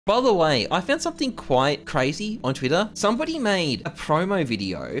By the way, I found something quite crazy on Twitter. Somebody made a promo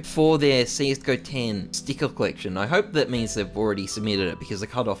video for their CSGO 10 sticker collection. I hope that means they've already submitted it because the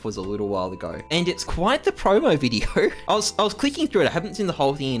cutoff was a little while ago. And it's quite the promo video. I was clicking through it. I haven't seen the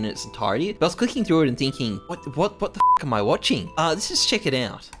whole thing in its entirety, but I was clicking through it and thinking, what the f am I watching? Let's just check it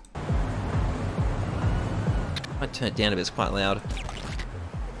out. I turn it down a bit, it's quite loud.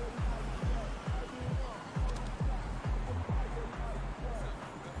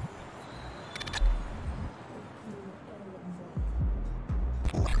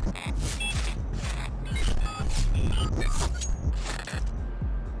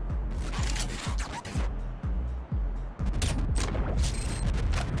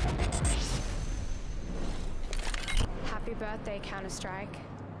 Happy birthday, Counter-Strike.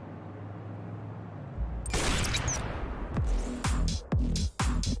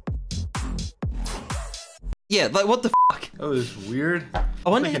 Yeah, like what the fuck? That was weird. I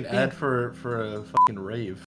wonder like an ad for a fucking rave.